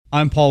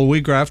I'm Paul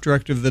Wiegraff,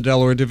 Director of the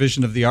Delaware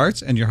Division of the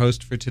Arts, and your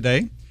host for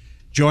today.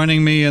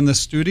 Joining me in the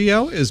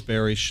studio is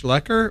Barry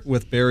Schlecker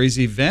with Barry's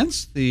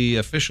Events, the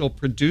official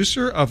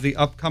producer of the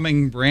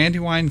upcoming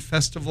Brandywine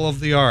Festival of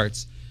the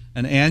Arts,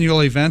 an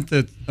annual event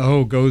that,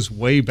 goes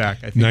way back,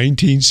 I think.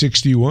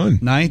 1961.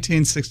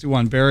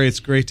 1961. Barry, it's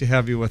great to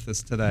have you with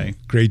us today.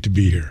 Great to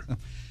be here.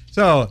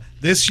 So,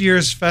 this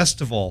year's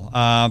festival,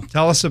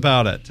 tell us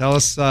about it. Tell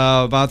us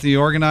about the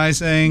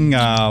organizing,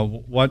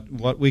 what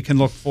we can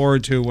look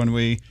forward to when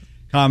we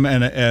come.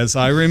 And as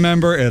I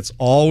remember, it's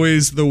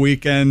always the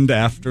weekend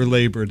after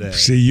Labor Day.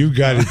 See, you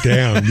got it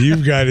down.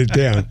 You've got it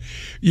down.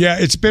 Yeah,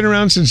 it's been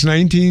around since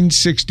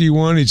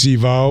 1961. It's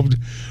evolved.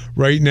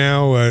 Right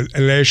now,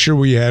 last year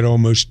we had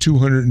almost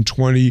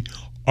 220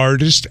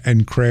 artists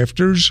and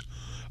crafters.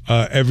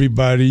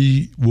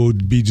 Everybody will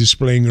be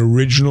displaying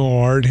original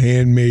art,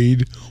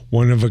 handmade,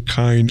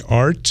 one-of-a-kind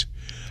art.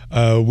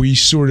 We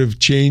sort of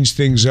changed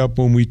things up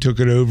when we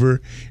took it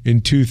over in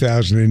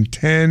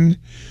 2010.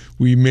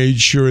 We made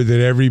sure that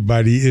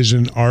everybody is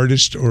an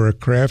artist or a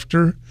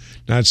crafter,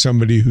 not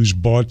somebody who's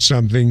bought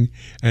something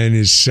and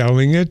is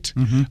selling it.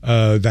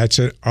 Mm-hmm. That's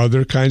at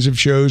other kinds of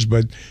shows,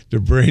 but the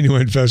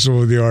Brandywine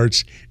Festival of the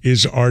Arts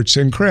is arts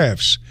and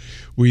crafts.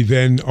 We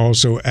then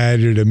also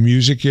added a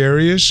music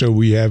area, so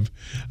we have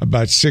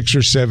about 6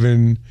 or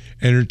 7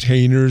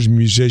 entertainers,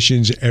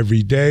 musicians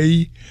every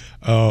day,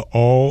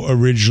 all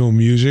original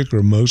music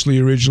or mostly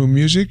original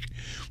music.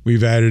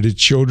 We've added a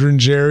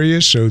children's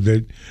area so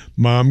that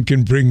mom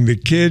can bring the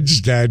kids,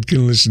 dad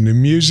can listen to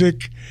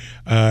music,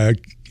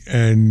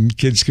 and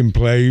kids can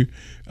play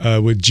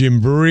with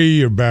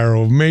Gymboree or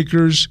Barrel of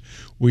Makers.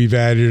 We've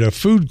added a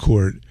food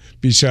court.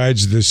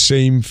 Besides the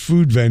same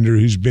food vendor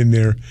who's been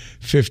there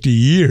 50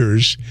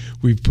 years,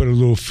 we've put a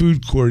little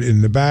food court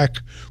in the back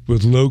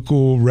with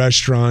local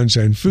restaurants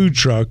and food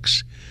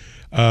trucks,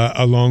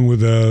 along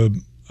with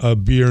a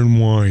beer and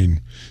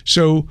wine.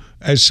 So,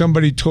 as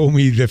somebody told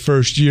me the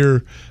first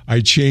year, I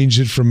changed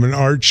it from an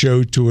art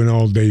show to an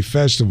all-day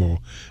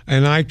festival.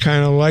 And I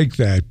kind of like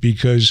that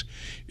because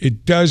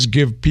it does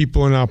give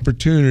people an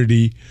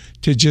opportunity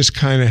to just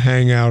kind of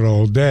hang out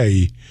all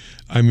day.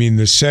 I mean,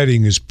 the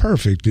setting is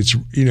perfect. It's,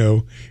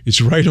 it's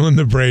right on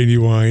the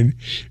Brandywine.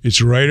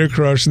 It's right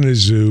across from the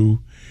zoo.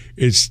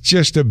 It's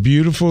just a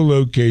beautiful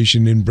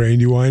location in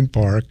Brandywine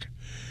Park.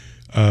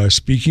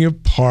 Speaking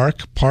of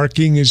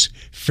parking is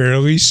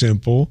fairly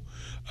simple.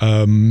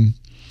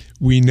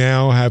 We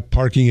now have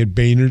parking at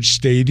Baynard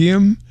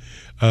Stadium,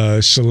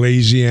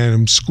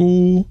 Salesianum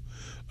School.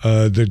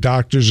 The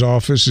doctor's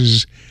office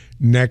is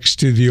next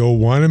to the old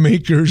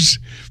Wanamaker's.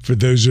 For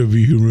those of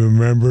you who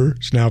remember,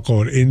 it's now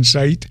called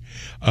Insight.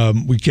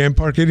 We can't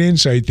park at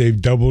Insight.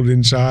 They've doubled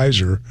in size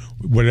or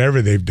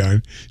whatever they've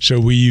done. So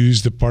we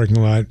use the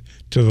parking lot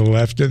to the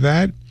left of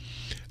that.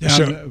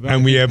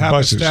 And we have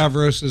buses.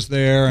 Stavros is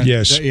there. And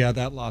yes.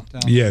 That lot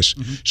down. Yes.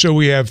 Mm-hmm. So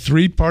we have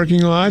 3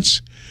 parking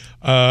lots,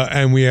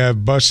 and we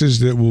have buses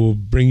that will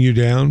bring you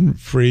down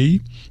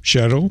free,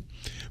 shuttle.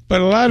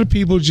 But a lot of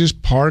people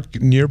just park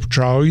near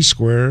Trolley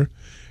Square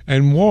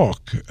and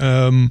walk.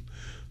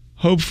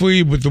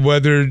 Hopefully, with the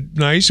weather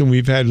nice, and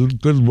we've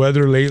had good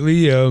weather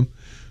lately,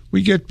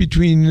 we get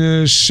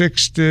between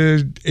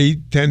 6,000 to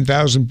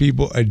 10,000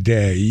 people a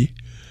day.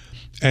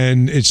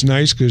 And it's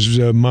nice because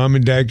mom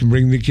and dad can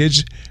bring the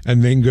kids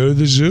and then go to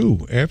the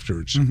zoo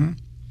afterwards. Mm-hmm.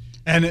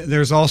 And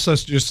there's also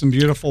just some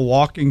beautiful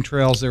walking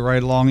trails there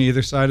right along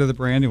either side of the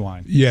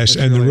Brandywine. Yes,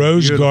 and really the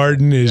Rose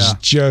Garden is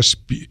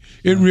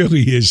it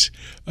really is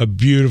a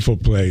beautiful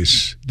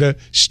place. The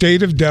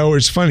state of Delaware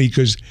is funny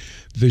because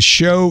the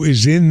show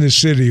is in the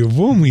city of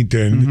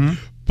Wilmington, mm-hmm.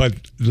 but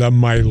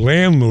my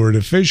landlord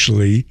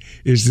officially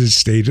is the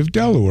state of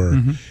Delaware.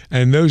 Mm-hmm.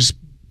 And those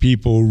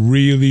people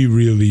really,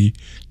 really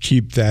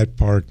keep that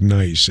park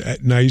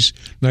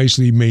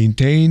nicely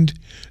maintained.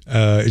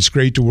 It's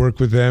great to work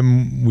with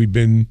them. We've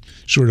been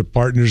sort of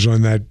partners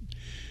on that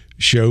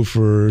show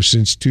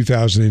since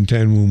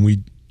 2010 when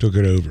we took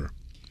it over.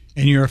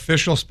 And your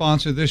official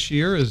sponsor this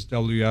year is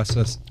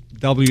WSFS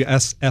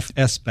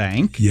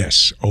Bank.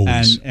 Yes,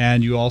 always.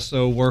 And you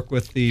also work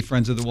with the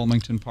Friends of the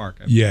Wilmington Park.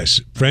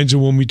 Yes, Friends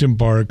of Wilmington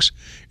Parks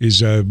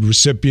is a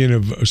recipient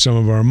of some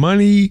of our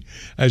money,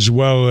 as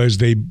well as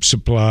they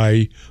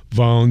supply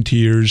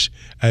volunteers,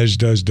 as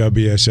does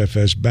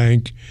WSFS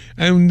Bank.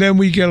 And then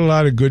we get a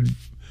lot of good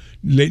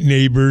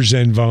neighbors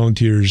and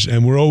volunteers,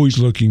 and we're always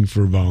looking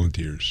for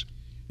volunteers.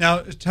 Now,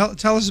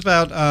 tell us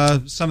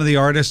about some of the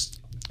artists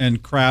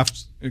and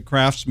craftsmen.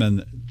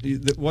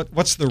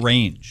 What's the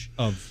range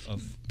of?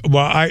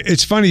 Well,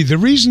 it's funny.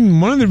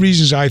 One of the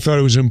reasons I thought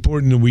it was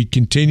important that we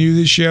continue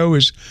this show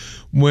is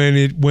when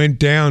it went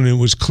down and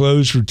it was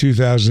closed for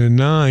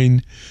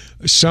 2009.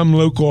 Some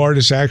local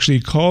artists actually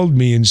called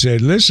me and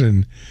said,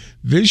 "Listen,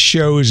 this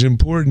show is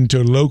important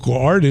to local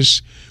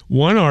artists."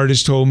 One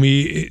artist told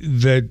me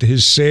that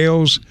his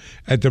sales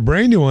at the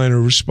Brandywine are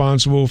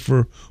responsible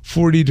for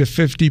 40 to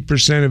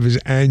 50% of his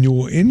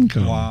annual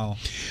income. Wow.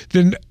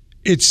 Then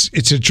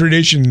it's a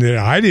tradition that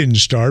I didn't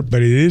start,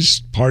 but it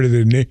is part of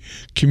the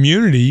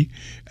community.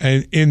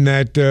 And in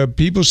that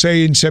people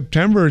say in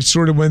September, it's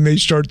sort of when they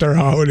start their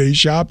holiday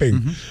shopping.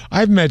 Mm-hmm.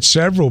 I've met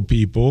several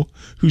people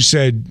who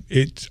said,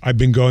 I've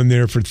been going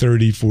there for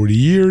 30, 40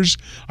 years.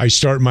 I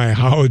start my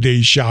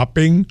holiday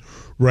shopping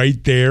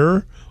right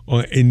there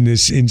in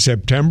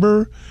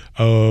September.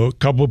 A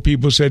couple of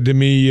people said to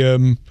me,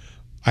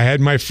 I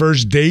had my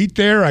first date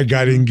there. I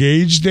got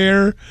engaged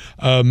there.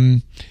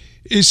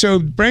 So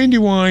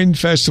Brandywine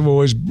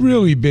Festival has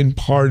really been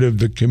part of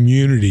the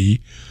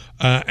community,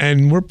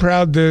 and we're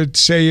proud to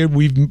say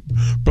we've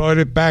brought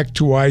it back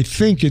to, I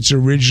think, its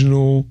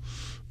original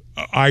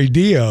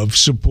idea of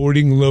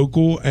supporting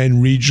local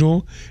and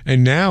regional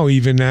and now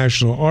even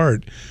national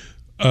art.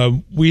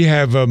 We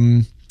have,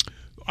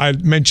 I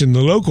mentioned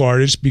the local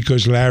artists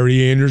because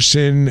Larry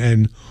Anderson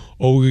and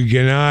Olga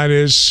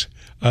Ganadis,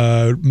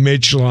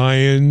 Mitch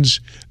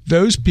Lyons,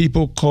 those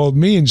people called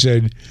me and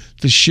said,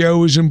 the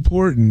show is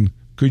important.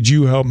 Could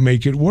you help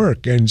make it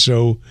work? And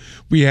so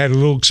we had a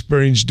little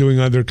experience doing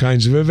other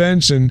kinds of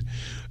events, and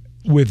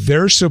with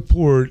their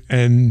support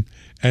and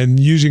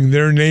using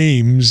their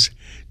names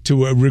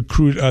to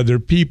recruit other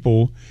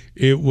people,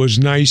 it was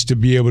nice to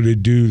be able to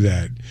do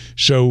that.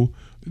 So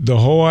the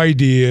whole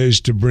idea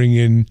is to bring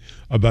in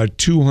about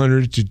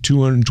 200 to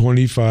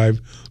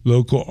 225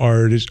 local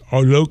artists,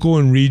 or local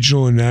and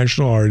regional and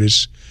national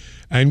artists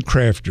and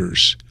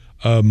crafters.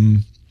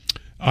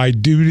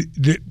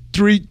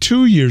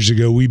 2 years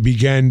ago, we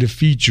began to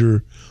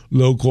feature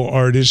local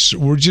artists,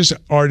 or just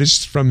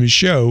artists from the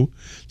show.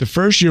 The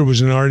first year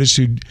was an artist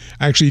who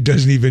actually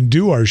doesn't even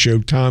do our show,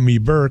 Tommy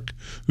Burke,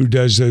 who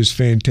does those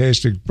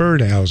fantastic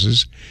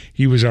birdhouses.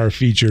 He was our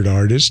featured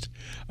artist,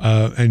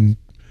 and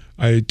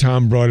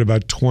Tom brought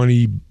about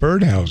 20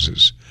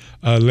 birdhouses.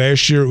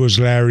 Last year it was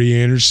Larry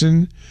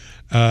Anderson,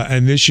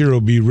 and this year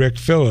it'll be Rick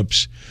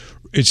Phillips.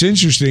 It's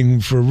interesting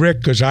for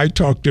Rick because I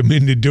talked him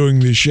into doing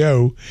the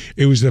show.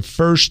 It was the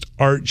first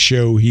art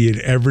show he had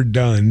ever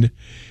done,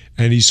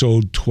 and he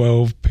sold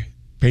 12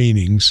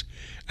 paintings.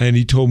 And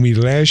he told me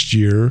last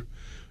year,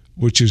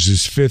 which is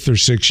his 5th or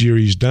 6th year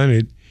he's done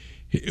it,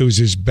 it was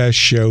his best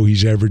show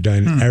he's ever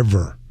done,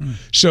 ever.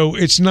 So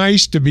it's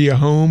nice to be a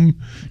home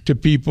to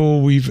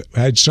people. We've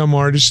had some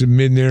artists that have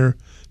been there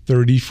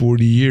 30,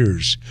 40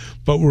 years.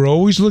 But we're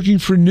always looking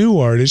for new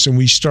artists, and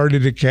we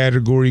started a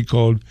category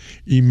called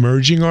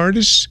emerging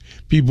artists,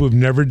 people who've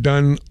never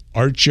done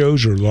art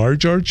shows or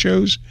large art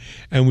shows,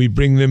 and we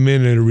bring them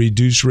in at a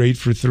reduced rate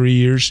for 3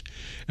 years,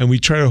 and we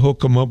try to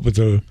hook them up with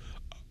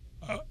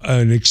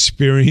an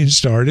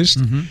experienced artist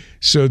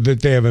so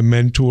that they have a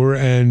mentor,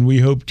 and we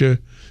hope to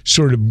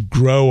sort of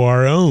grow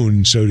our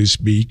own, so to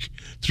speak,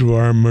 through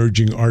our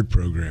emerging art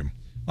program.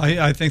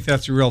 I think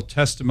that's a real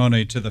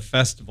testimony to the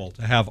festival,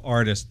 to have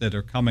artists that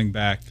are coming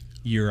back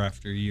year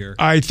after year.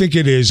 I think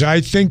it is.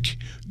 I think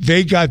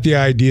they got the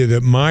idea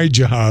that my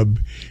job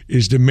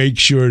is to make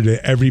sure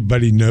that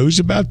everybody knows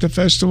about the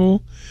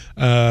festival,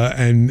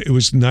 and it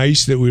was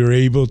nice that we were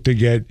able to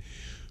get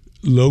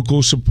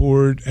local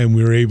support, and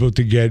we were able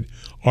to get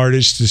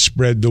artists to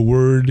spread the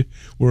word.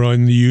 We're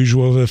on the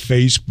usual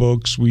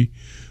Facebooks. We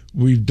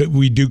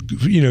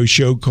do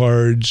show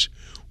cards.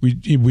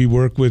 We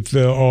work with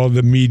all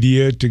the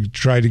media to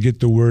try to get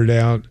the word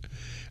out.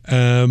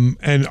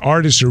 And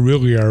artists are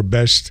really our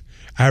best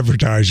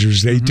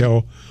advertisers. They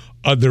tell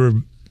other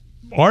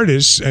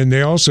artists, and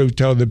they also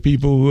tell the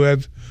people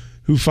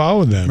who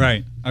follow them.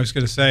 Right. I was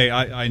going to say,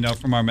 I know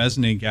from our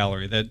mezzanine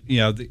gallery that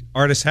the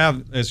artists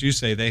have, as you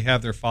say, they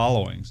have their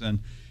followings. And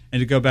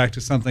to go back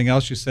to something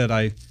else you said,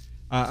 I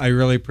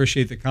really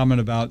appreciate the comment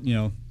about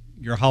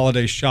your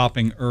holiday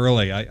shopping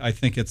early. I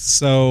think it's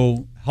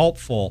so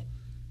helpful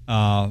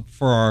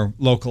for our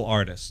local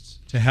artists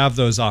to have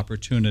those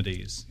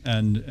opportunities,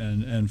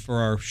 and for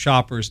our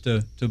shoppers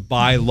to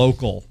buy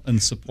local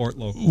and support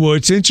local. Well,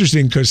 it's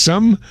interesting because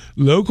some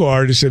local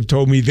artists have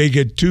told me they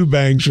get 2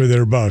 bangs for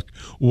their buck.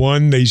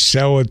 One, they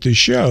sell at the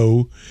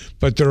show,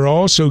 but they're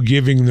also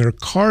giving their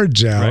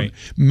cards out. Right.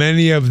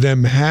 Many of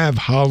them have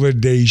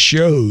holiday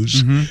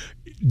shows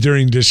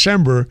during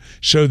December,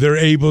 so they're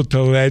able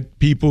to let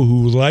people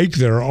who like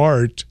their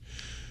art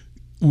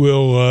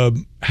will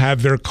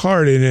have their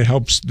card, and it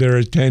helps their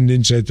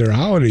attendance at their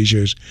holiday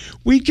shows.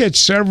 We get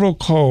several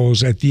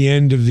calls at the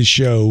end of the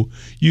show,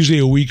 usually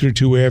a week or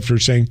 2 after,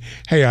 saying,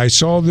 hey, I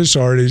saw this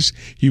artist.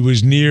 He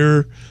was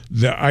near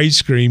the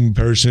ice cream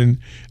person,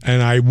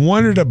 and I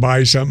wanted to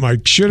buy something. I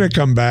should have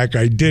come back.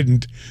 I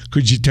didn't.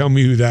 Could you tell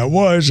me who that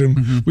was?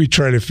 And we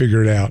try to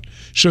figure it out.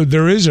 So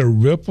there is a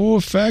ripple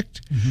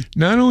effect,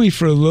 not only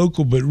for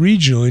local but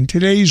regional. In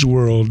today's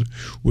world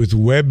with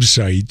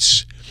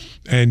websites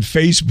and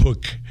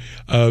Facebook,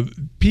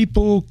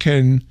 people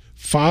can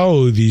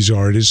follow these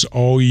artists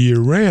all year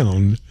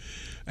round,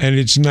 and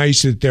it's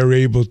nice that they're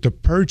able to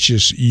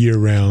purchase year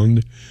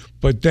round,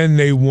 but then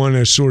they want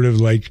to sort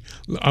of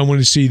I want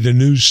to see the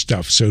new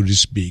stuff, so to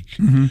speak.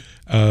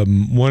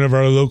 One of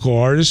our local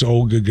artists,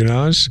 Olga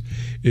Ganadis,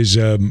 is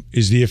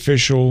the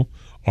official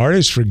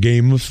artist for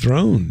Game of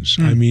Thrones.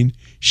 I mean,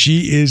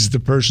 she is the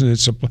person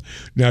that's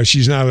now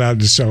she's not allowed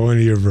to sell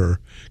any of her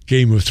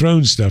Game of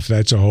Thrones stuff.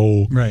 That's a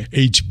whole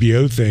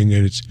HBO thing,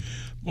 and it's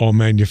all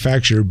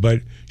manufactured.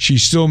 But she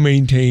still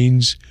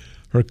maintains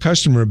her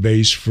customer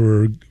base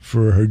for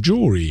her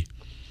jewelry.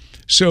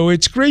 So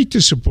it's great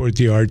to support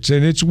the arts,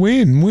 and it's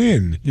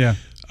win-win. Yeah.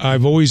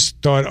 I've always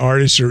thought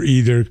artists are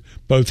either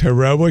both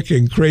heroic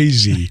and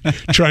crazy,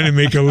 trying to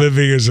make a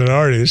living as an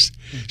artist.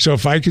 So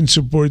if I can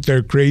support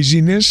their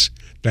craziness,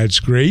 that's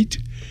great.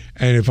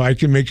 And if I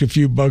can make a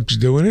few bucks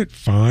doing it,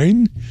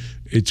 fine.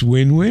 It's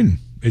win-win.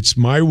 It's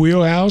my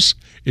wheelhouse.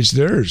 It's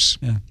theirs.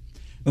 Yeah.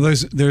 Well,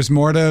 there's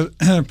more to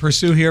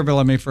pursue here, but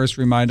let me first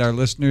remind our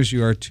listeners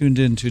you are tuned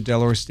in to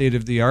Delaware State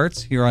of the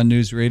Arts here on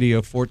News Radio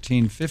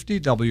 1450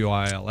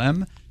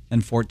 WILM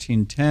and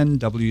 1410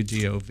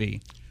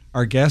 WDOV.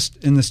 Our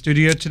guest in the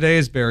studio today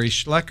is Barry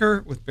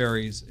Schlecker with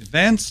Barry's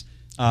Events.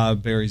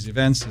 Barry's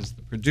Events is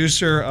the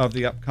producer of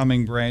the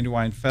upcoming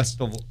Brandywine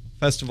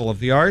Festival of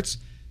the Arts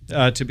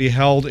to be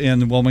held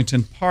in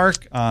Wilmington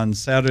Park on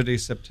Saturday,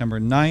 September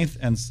 9th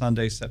and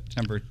Sunday,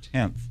 September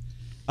 10th.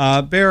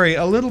 Barry,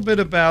 a little bit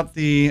about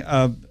the.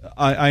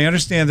 I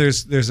understand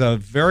there's a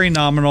very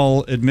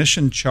nominal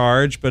admission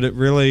charge, but it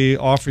really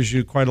offers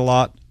you quite a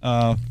lot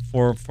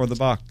for the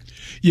buck.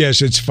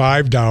 Yes, it's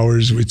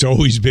 $5. It's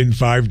always been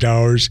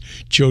 $5.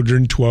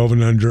 Children 12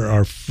 and under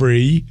are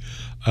free.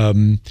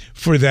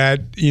 For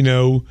that,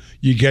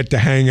 you get to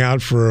hang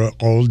out for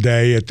all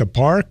day at the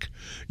park.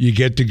 You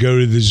get to go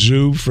to the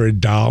zoo for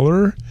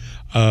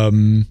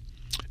 $1.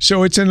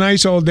 So it's a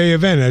nice all-day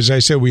event. As I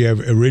said, we have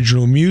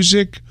original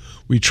music.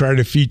 We try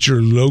to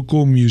feature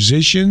local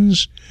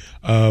musicians.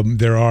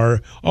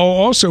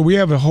 Also, we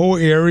have a whole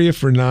area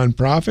for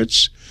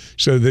nonprofits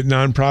so that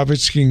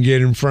nonprofits can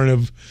get in front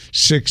of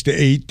 6 to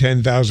 8,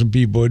 10,000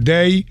 people a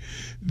day.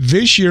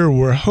 This year,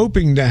 we're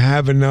hoping to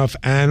have enough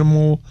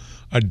animal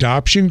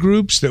adoption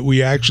groups that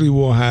we actually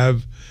will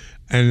have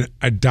an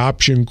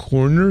adoption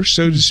corner,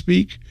 so to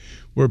speak,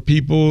 where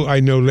people, I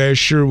know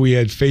last year we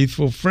had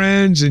Faithful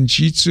Friends and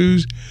Shih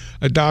Tzus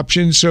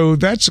adoption, so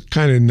that's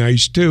kind of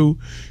nice too.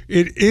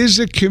 It is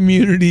a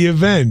community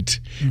event.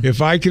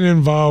 If I can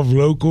involve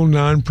local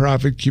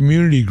nonprofit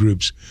community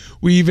groups,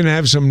 we even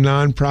have some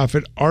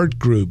nonprofit art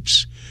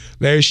groups.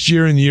 Last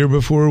year and the year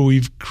before,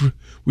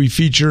 we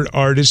featured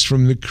artists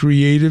from the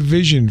Creative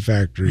Vision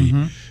Factory,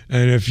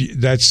 and if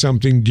that's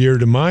something dear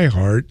to my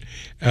heart,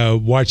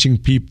 watching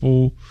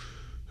people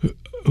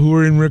who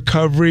are in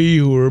recovery,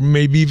 who are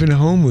maybe even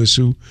homeless,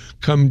 who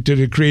come to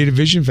the Creative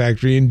Vision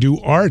Factory and do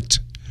art.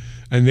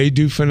 And they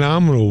do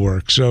phenomenal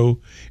work.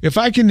 So if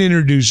I can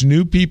introduce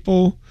new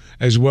people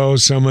as well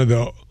as some of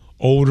the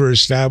older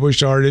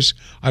established artists,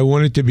 I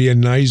want it to be a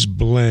nice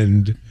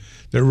blend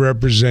that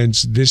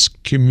represents this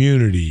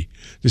community,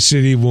 the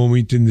city of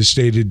Wilmington, the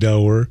state of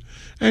Delaware.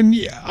 And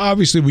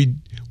obviously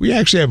we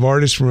actually have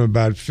artists from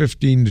about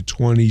 15 to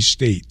 20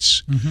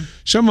 states.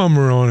 Some of them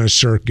are on a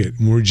circuit,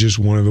 and we're just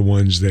one of the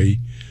ones they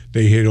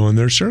hit on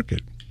their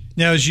circuit.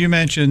 Now, as you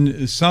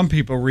mentioned, some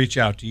people reach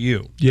out to you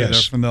that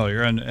Yes. are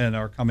familiar and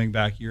are coming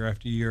back year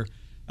after year.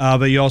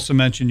 But you also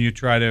mentioned you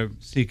try to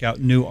seek out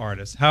new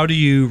artists. How do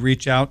you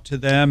reach out to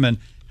them, and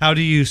how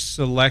do you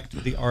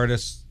select the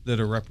artists that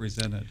are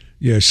represented?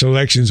 Yeah,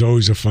 selection's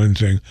always a fun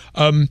thing.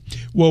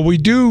 Well, we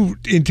do,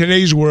 in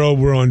today's world,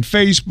 we're on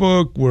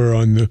Facebook,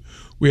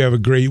 we have a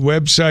great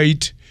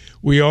website.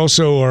 We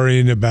also are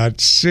in about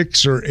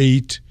 6 or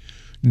 8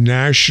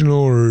 national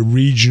or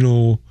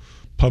regional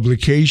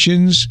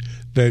publications.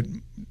 That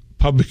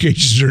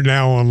publications are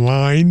now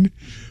online,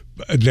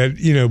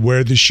 that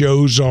where the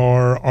shows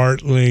are,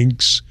 art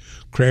links,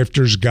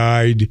 crafter's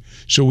guide.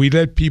 So we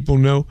let people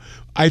know.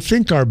 I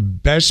think our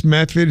best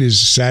method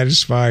is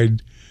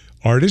satisfied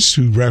artists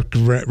who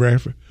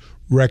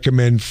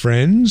recommend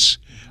friends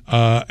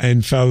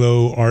and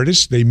fellow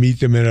artists. They meet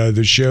them at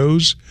other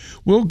shows.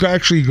 We'll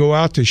actually go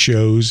out to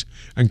shows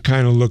and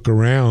kind of look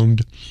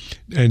around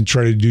and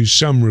try to do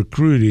some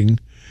recruiting,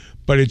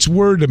 but it's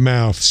word of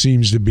mouth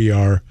seems to be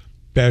our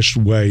best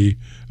way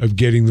of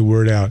getting the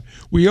word out.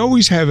 We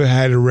always have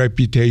had a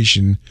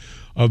reputation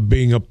of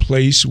being a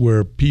place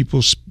where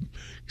people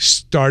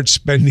start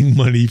spending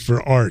money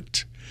for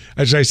art.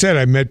 As I said,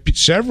 I met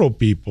several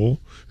people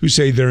who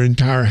say their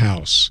entire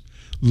house,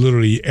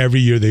 literally every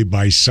year they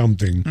buy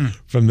something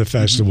from the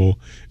festival,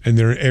 and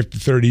they're after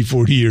 30,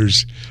 40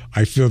 years,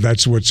 I feel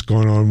that's what's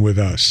going on with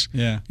us.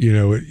 Yeah.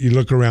 You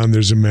look around,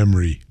 there's a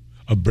memory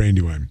of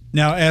Brandywine.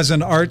 Now, as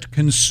an art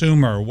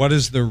consumer, what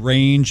is the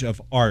range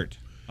of art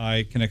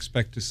I can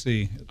expect to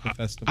see at the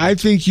festival? I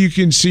think you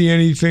can see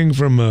anything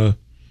from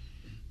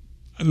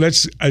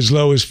as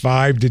low as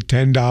 $5 to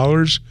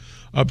 $10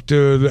 up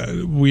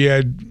to we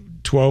had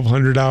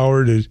 $1,200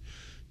 to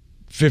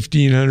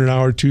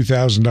 $1,500,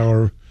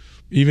 $2,000,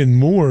 even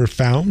more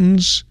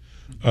fountains,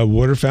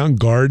 water fountain,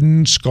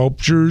 garden,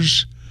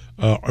 sculptures,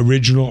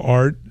 original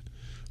art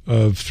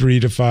of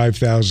 $3,000 to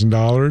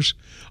 $5,000.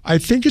 I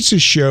think it's a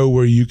show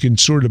where you can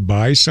sort of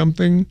buy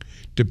something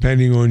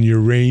depending on your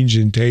range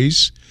and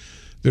taste.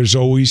 There's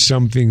always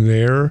something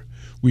there.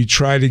 We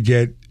try to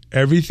get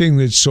everything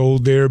that's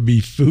sold there be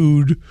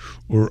food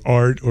or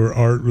art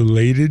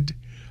related.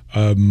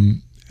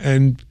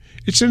 And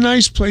it's a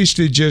nice place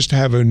to just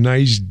have a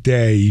nice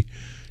day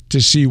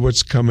to see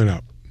what's coming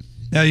up.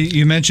 Now,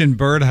 you mentioned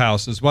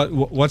birdhouses.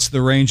 What's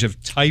the range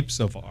of types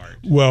of art?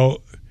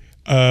 Well,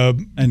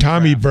 Tommy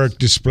crafts. Burke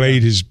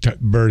displayed his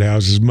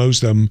birdhouses.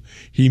 Most of them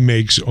he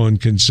makes on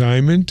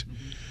consignment.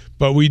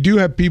 But we do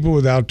have people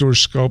with outdoor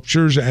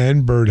sculptures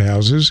and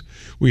birdhouses.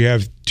 We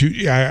have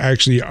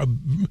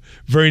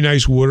very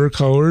nice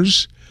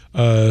watercolors,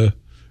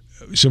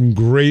 some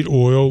great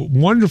oil,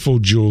 wonderful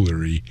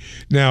jewelry.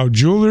 Now,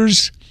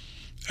 jewelers,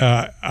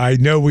 I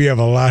know we have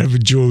a lot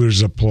of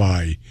jewelers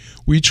apply.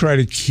 We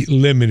try to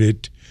limit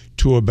it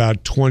to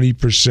about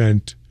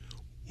 20%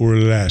 or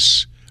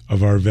less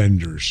of our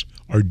vendors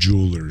are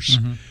jewelers.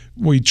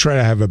 Mm-hmm. We try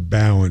to have a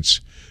balance,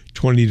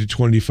 20 to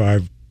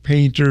 25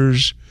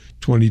 painters,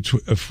 30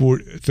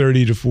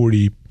 to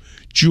 40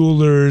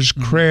 jewelers,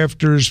 mm-hmm.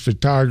 crafters,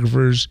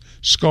 photographers,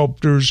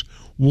 sculptors,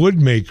 wood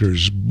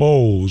makers,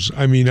 bowls.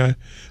 I mean,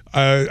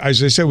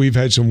 as I said, we've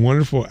had some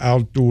wonderful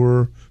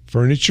outdoor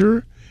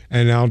furniture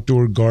and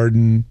outdoor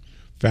garden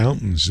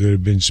fountains that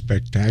have been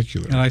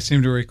spectacular. And I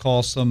seem to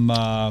recall some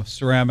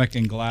ceramic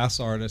and glass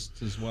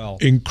artists as well.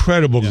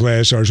 Incredible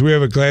glass artists. We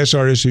have a glass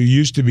artist who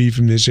used to be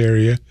from this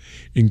area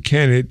in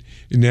Kennett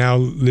and now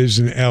lives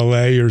in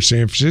L.A. or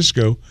San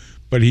Francisco,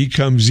 but he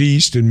comes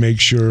east and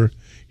makes sure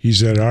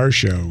he's at our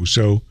show.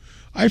 So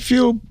I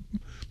feel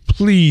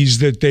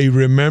pleased that they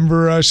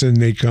remember us and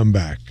they come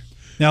back.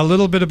 Now, a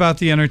little bit about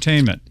the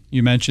entertainment.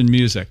 You mentioned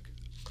music.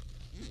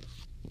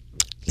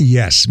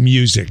 Yes,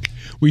 music.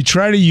 We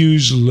try to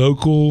use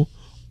local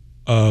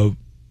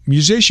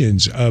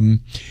musicians.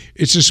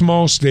 It's a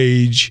small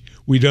stage.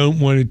 We don't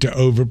want it to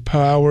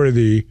overpower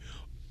the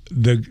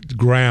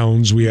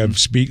grounds. We have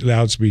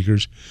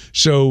loudspeakers.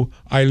 So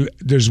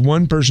there's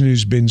one person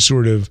who's been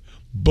sort of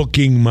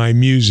booking my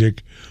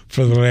music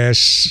for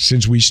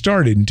since we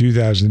started in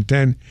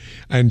 2010,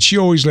 and she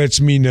always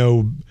lets me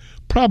know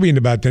probably in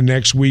about the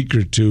next week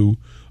or two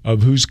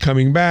of who's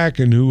coming back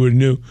and who are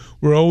new.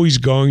 We're always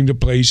going to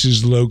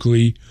places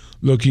locally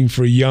looking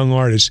for young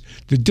artists.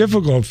 The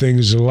difficult thing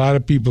is a lot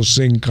of people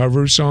sing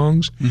cover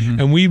songs, mm-hmm.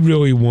 and we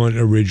really want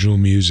original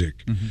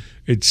music. Mm-hmm.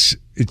 It's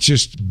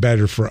just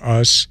better for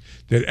us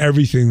that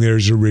everything there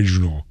is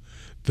original.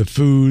 The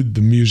food,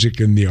 the music,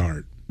 and the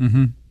art.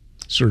 Mm-hmm.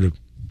 Sort of.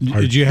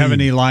 Did you have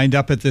any lined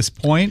up at this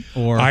point?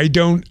 Or I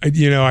don't.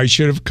 I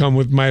should have come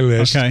with my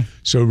list. Okay.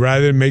 So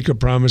rather than make a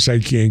promise I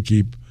can't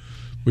keep,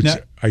 which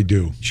I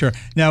do. Sure.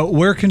 Now,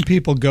 where can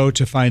people go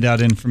to find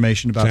out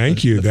information about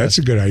Thank you. That's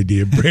a good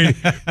idea.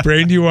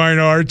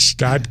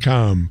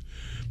 Brandywinearts.com.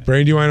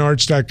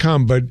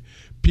 Brandywinearts.com. But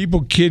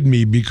people kid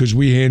me because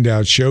we hand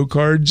out show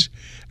cards,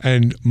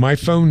 and my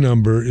phone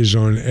number is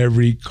on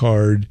every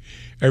card,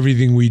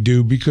 everything we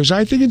do, because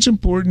I think it's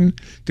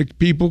important that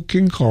people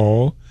can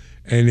call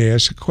and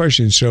ask a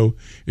question. So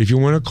if you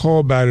want to call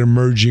about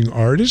emerging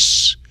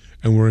artists,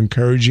 and we're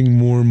encouraging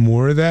more and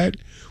more of that,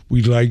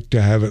 we'd like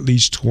to have at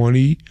least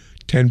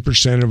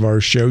 10% of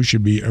our show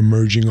should be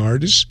emerging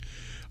artists.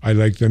 I'd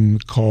like them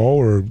to call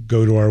or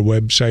go to our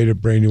website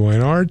at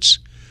Brandywine Arts.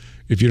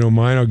 If you don't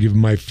mind, I'll give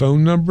my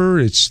phone number.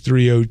 It's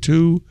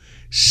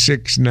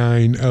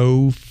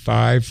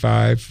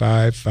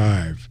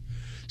 302-690-5555.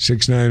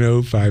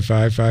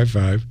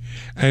 690-5555.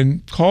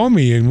 And call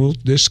me and we'll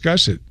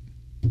discuss it.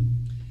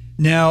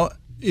 Now,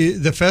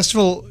 the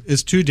festival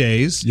is 2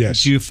 days.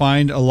 Yes. Do you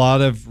find a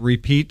lot of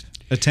repeat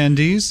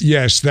attendees?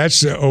 Yes,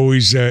 that's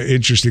always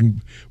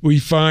interesting. We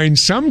find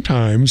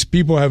sometimes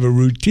people have a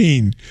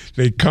routine.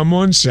 They come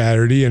on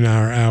Saturday, and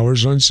our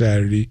hours on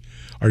Saturday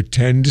are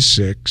 10 to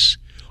 6.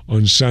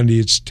 On Sunday,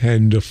 it's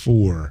 10 to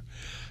 4.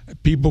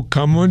 People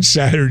come on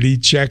Saturday,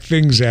 check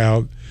things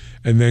out,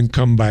 and then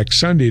come back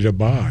Sunday to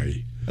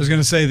buy. I was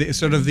going to say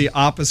sort of the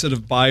opposite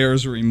of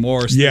buyer's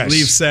remorse. Yes. They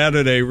leave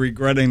Saturday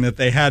regretting that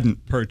they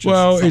hadn't purchased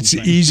something. It's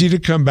easy to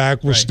come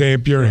back. We'll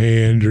stamp your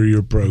hand or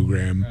your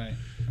program. Right.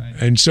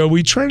 And so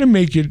we try to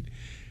make it,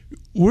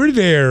 we're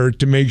there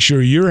to make sure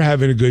you're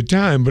having a good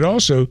time, but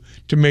also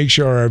to make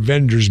sure our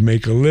vendors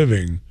make a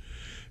living.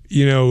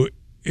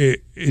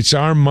 It's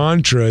our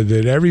mantra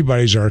that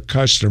everybody's our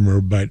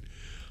customer, but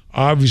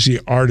obviously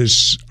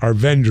artists, our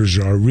vendors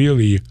are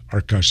really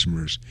our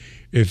customers.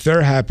 If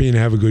they're happy and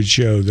have a good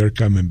show, they're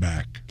coming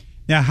back.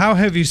 Now, how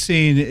have you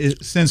seen,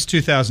 since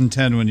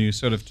 2010 when you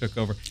sort of took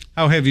over,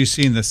 how have you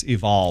seen this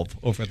evolve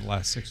over the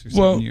last 6 or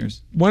 7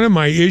 years? One of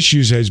my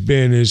issues has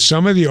been is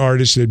some of the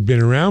artists that have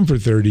been around for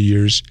 30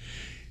 years,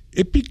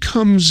 it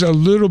becomes a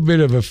little bit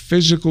of a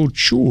physical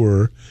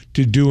chore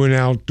to do an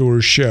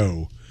outdoor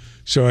show.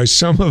 So as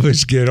some of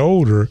us get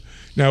older,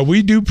 now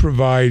we do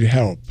provide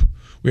help.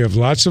 We have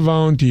lots of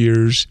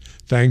volunteers,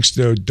 thanks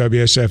to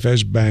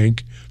WSFS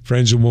Bank,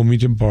 Friends of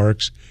Wilmington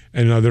Parks,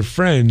 and other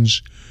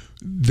friends.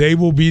 They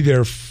will be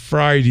there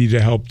Friday to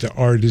help the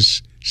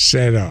artists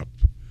set up,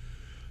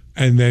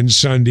 and then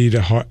Sunday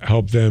to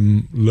help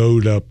them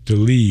load up to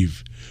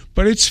leave.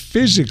 But it's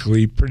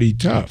physically pretty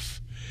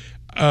tough.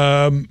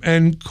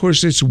 And, of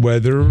course, it's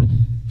weather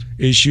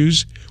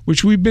issues,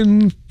 which we've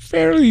been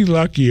fairly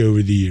lucky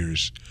over the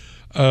years.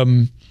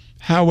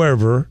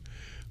 However,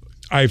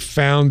 I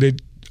found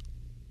that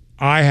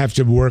I have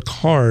to work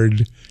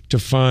hard to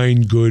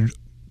find good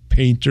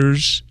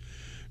painters.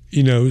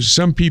 You know,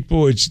 some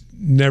people, it's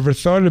never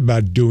thought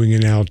about doing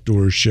an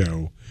outdoor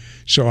show.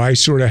 So I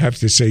sort of have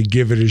to say,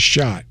 give it a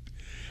shot.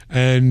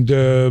 And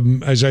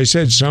as I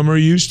said, some are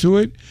used to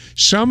it.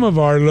 Some of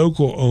our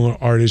local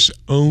artists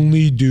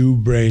only do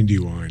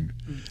Brandywine.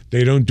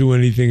 They don't do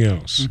anything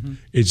else.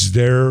 It's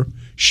their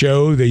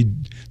show. They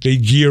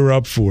gear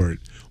up for it.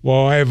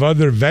 While I have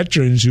other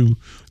veterans who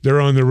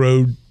they're on the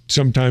road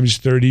sometimes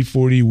 30,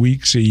 40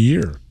 weeks a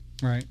year.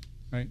 Right.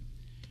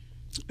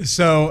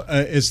 So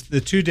it's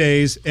the 2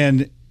 days,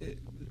 and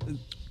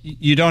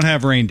you don't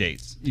have rain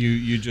dates.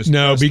 You just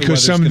no,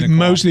 because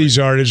most of these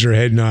artists are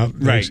heading out.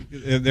 Right,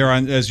 they're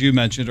on, as you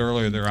mentioned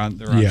earlier. They're on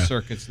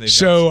circuits.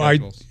 So I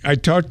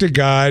talked to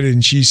God,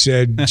 and she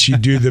said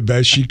she'd do the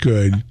best she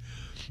could.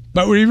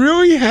 But we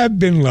really have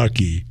been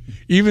lucky.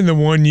 Even the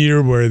 1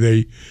 year where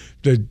the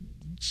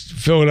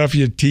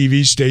Philadelphia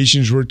TV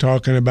stations were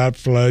talking about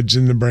floods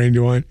in the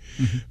Brandywine,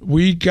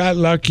 we got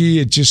lucky.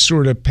 It just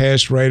sort of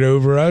passed right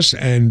over us,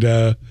 and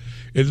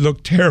it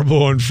looked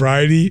terrible on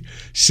Friday.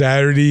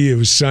 Saturday, it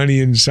was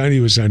sunny, and Sunday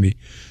was sunny.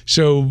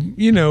 So,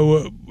 you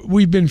know,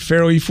 we've been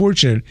fairly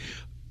fortunate.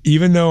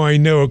 Even though I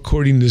know,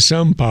 according to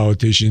some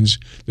politicians,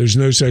 there's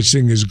no such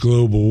thing as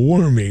global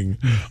warming,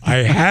 I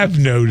have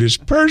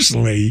noticed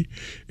personally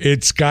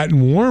it's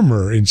gotten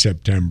warmer in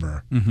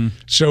September.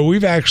 So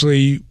we've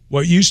actually,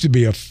 what used to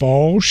be a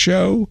fall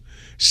show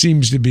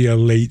seems to be a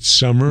late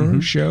summer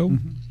show.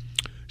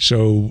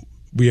 So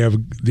we have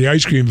the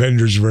ice cream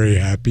vendors very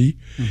happy.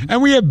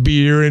 And we have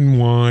beer and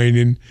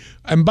wine.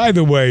 And by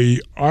the way,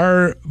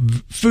 our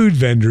food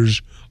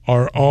vendors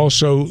are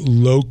also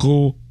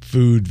local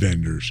food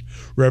vendors,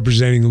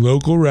 representing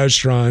local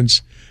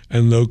restaurants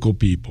and local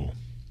people.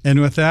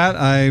 And with that,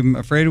 I'm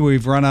afraid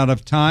we've run out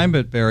of time,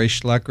 but Barry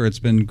Schlecker, it's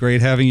been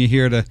great having you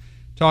here to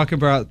talk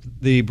about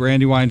the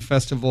Brandywine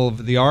Festival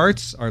of the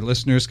Arts. Our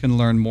listeners can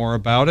learn more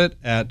about it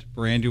at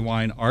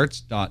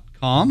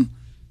brandywinearts.com.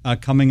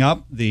 Coming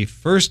up the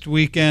first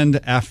weekend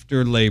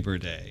after Labor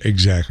Day.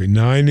 Exactly,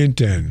 9 and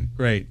 10.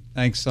 Great.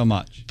 Thanks so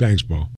much. Thanks, Paul.